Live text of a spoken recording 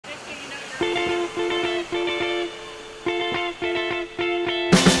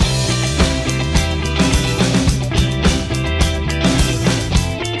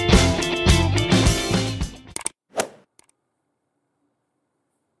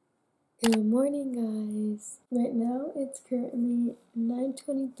Good morning, guys. Right now it's currently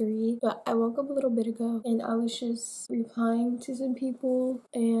 9:23, but I woke up a little bit ago and I was just replying to some people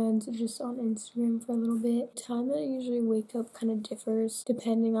and just on Instagram for a little bit. The time that I usually wake up kind of differs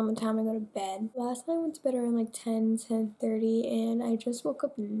depending on the time I go to bed. Last night I went to bed around like 10:30, and I just woke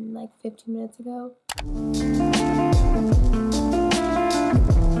up like 15 minutes ago.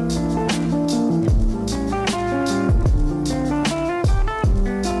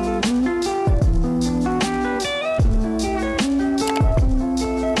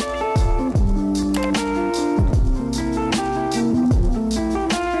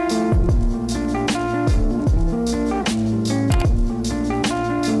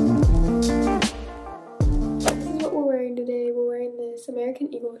 Today we're wearing this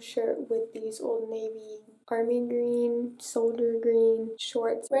American Eagle shirt with these Old Navy army green, soldier green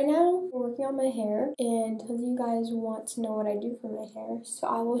shorts. Right now we're working on my hair, and tons of you guys want to know what I do for my hair, so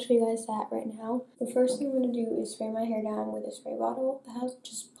I will show you guys that right now. The first thing I'm going to do is spray my hair down with a spray bottle that has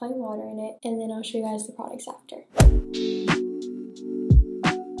just plain water in it, and then I'll show you guys the products after.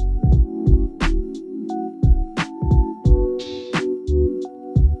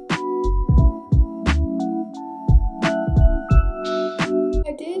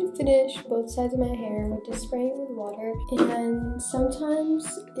 Finish both sides of my hair with just spraying it with water, and sometimes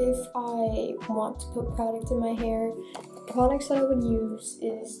if I want to put product in my hair, the products that I would use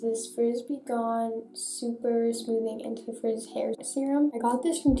is this Frizz Be Gone Super Smoothing Anti-Frizz Hair Serum. I got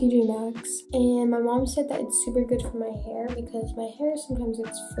this from TJ Maxx, and my mom said that it's super good for my hair because my hair sometimes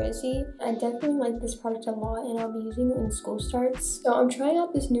gets frizzy. I definitely like this product a lot, and I'll be using it when school starts. So I'm trying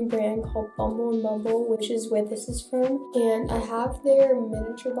out this new brand called Bumble and Bumble, which is where this is from, and I have their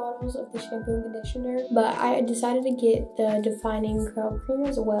miniature bottles of the shampoo and conditioner, but I decided to get the defining curl cream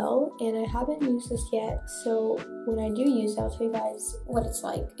as well, and I haven't used this yet, so when I do use it, I'll show you guys what it's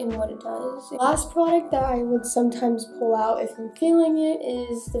like and what it does. The last product that I would sometimes pull out if I'm feeling it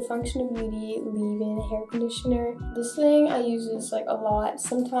is the Function of Beauty leave-in hair conditioner. This thing I use this like a lot.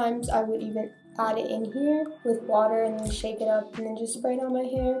 Sometimes I would even add it in here with water and then shake it up and then just spray it on my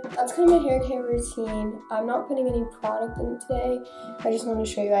hair. That's kind of my hair care routine. I'm not putting any product in it today. I just want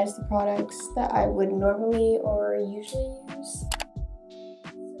to show you guys the products that I would normally or usually use.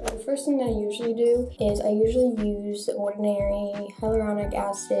 So the first thing that I usually do is I usually use the ordinary hyaluronic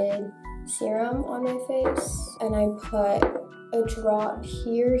acid serum on my face, and I put a drop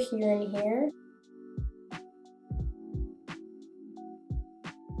here, here, and here.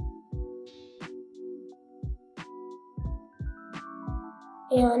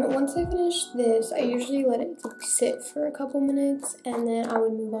 And once I finish this, I usually let it sit for a couple minutes, and then I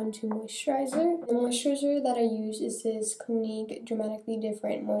would move on to moisturizer. The moisturizer that I use is this Clinique Dramatically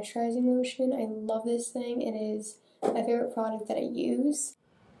Different Moisturizing Lotion. I love this thing. It is my favorite product that I use.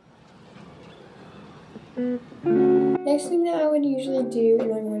 Next thing that I would usually do in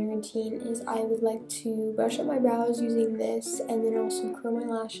my morning routine is I would like to brush up my brows using this, and then also curl my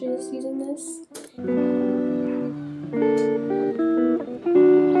lashes using this.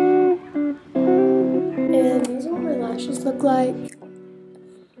 And these are what my lashes look like.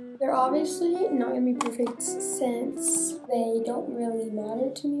 They're obviously not going to be perfect since they don't really matter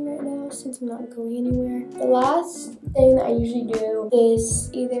to me right now since I'm not going anywhere. The last thing that I usually do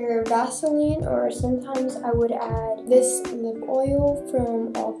is either Vaseline, or sometimes I would add this lip oil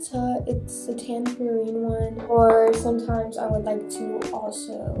from Ulta. It's the tangerine one. Or sometimes I would like to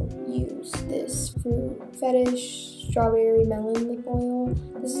also use this Fruit Fetish Strawberry Melon Lip Oil.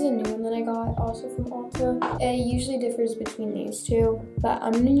 This is a new one that I got also from Ulta. It usually differs between these two, but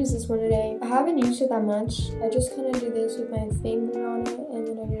I'm going to use this one today. I haven't used it that much. I just kind of do this with my finger on it, and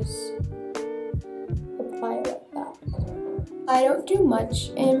then I just apply it like that. I don't do much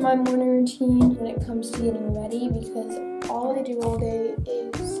in my morning routine when it comes to getting ready because all I do all day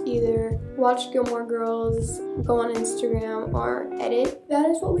is either watch Gilmore Girls, go on Instagram, or edit. That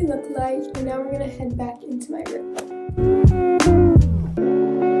is what we look like, and now we're going to head back into my room.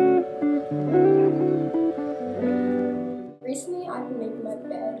 Recently I've been making my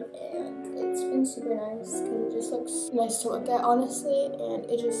bed, and it's been super nice because it just looks nice to look at, honestly, and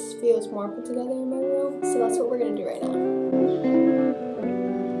it just feels more put together in my room. So that's what we're gonna do right now.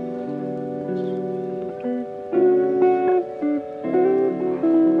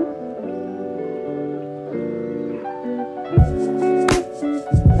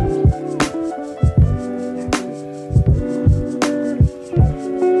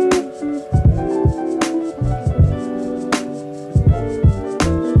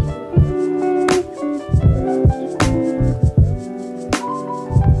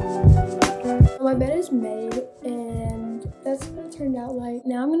 My bed is made, and that's what it turned out light.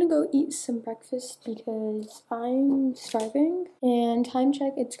 Now I'm gonna go eat some breakfast because I'm starving. And time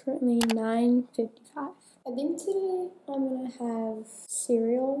check, it's currently 9:55. I think today I'm gonna have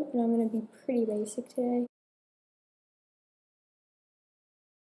cereal and I'm gonna be pretty basic today.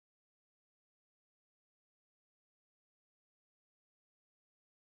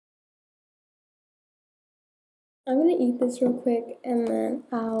 I'm gonna eat this real quick and then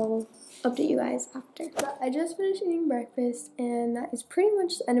I'll update you guys after. But I just finished eating breakfast and that is pretty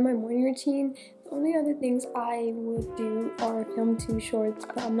much the end of my morning routine. The only other things I would do are film 2 shorts,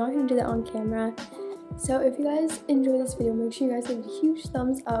 but I'm not gonna do that on camera. So if you guys enjoyed this video, make sure you guys give it a huge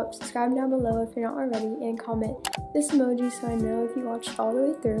thumbs up, subscribe down below if you're not already, and comment this emoji so I know if you watched all the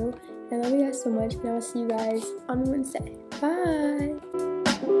way through. And I love you guys so much, and I will see you guys on Wednesday. Bye!